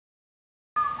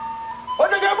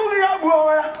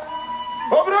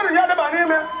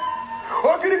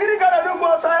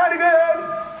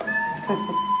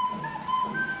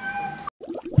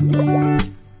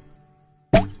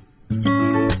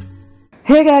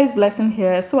Hey guys, Blessing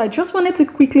here. So I just wanted to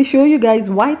quickly show you guys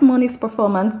Whitemoney's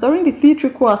performance during the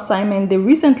theatrical assignment they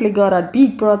recently got at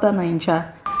Big Brother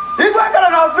Naija.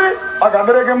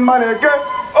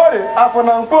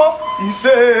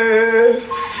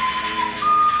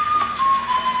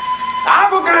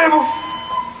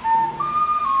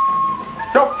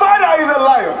 Your father is a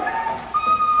liar,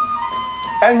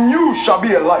 and you shall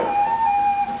be a liar.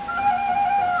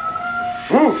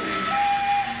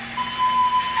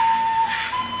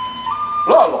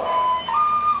 Lolo.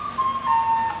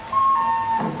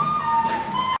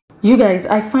 You guys,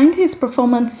 I find his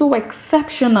performance so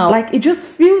exceptional. Like, it just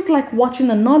feels like watching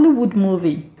a Nollywood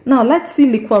movie. Now, let's see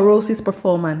Liquorose's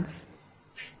performance.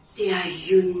 They are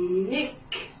unique.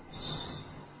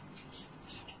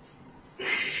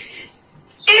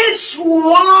 Each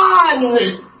one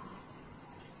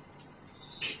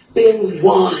being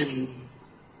one.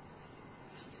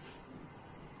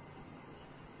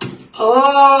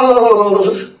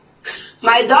 Oh,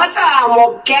 my daughter, I'm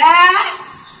okay.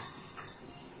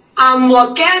 I'm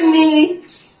okay, me.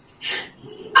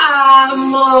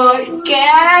 I'm okay.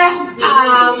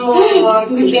 I'm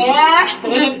okay.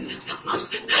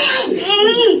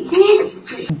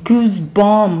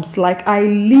 Goosebumps. Like, I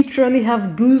literally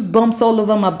have goosebumps all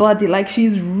over my body. Like,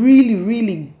 she's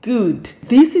really good.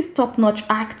 This is top-notch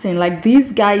acting. Like,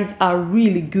 these guys are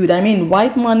really good. I mean,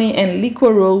 Whitemoney and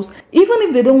Liquorose, even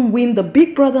if they don't win the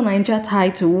Big Brother Naija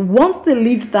title, once they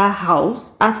leave that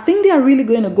house, I think they are really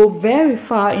going to go very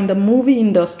far in the movie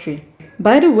industry.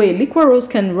 By the way, Liquorose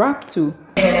can rap too.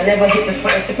 And I never hit this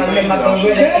friendship, I never go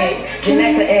with it. The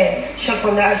next end, shot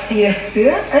from the Asia.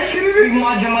 Yeah,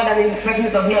 more drama than the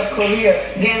president of North Korea.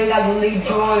 Getting lovely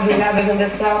drawings and ladders in the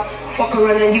south. Fuck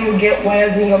around and you will get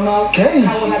wires in your mouth. Okay.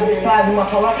 I will have the spies in my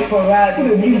Kawaki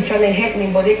horizon. Niggas trying to hit me,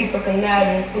 but they keep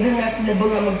recognizing. Within that the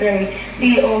bullet I'm a berry.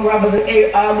 CEO robbers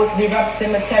and AR, what's the rap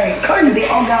cemetery? They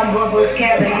all got girls, but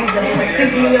scared they use them.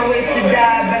 6 million ways to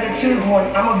die, better choose one.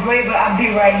 I'm a braver, I'll be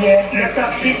right here. They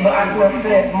talk shit, but I smell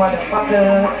fit, motherfucker.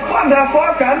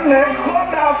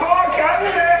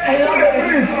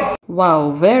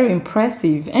 Wow, very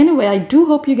impressive. Anyway, I do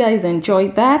hope you guys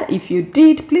enjoyed that. If you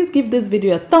did, please give this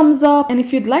video a thumbs up. And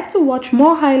if you'd like to watch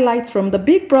more highlights from the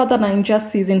Big Brother Naija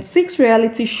Season 6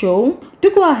 reality show, do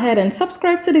go ahead and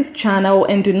subscribe to this channel,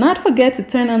 and do not forget to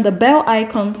turn on the bell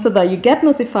icon so that you get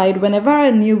notified whenever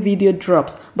a new video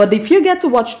drops. But if you get to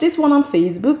watch this one on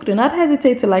Facebook, do not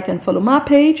hesitate to like and follow my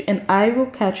page, and I will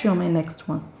catch you on my next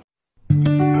one.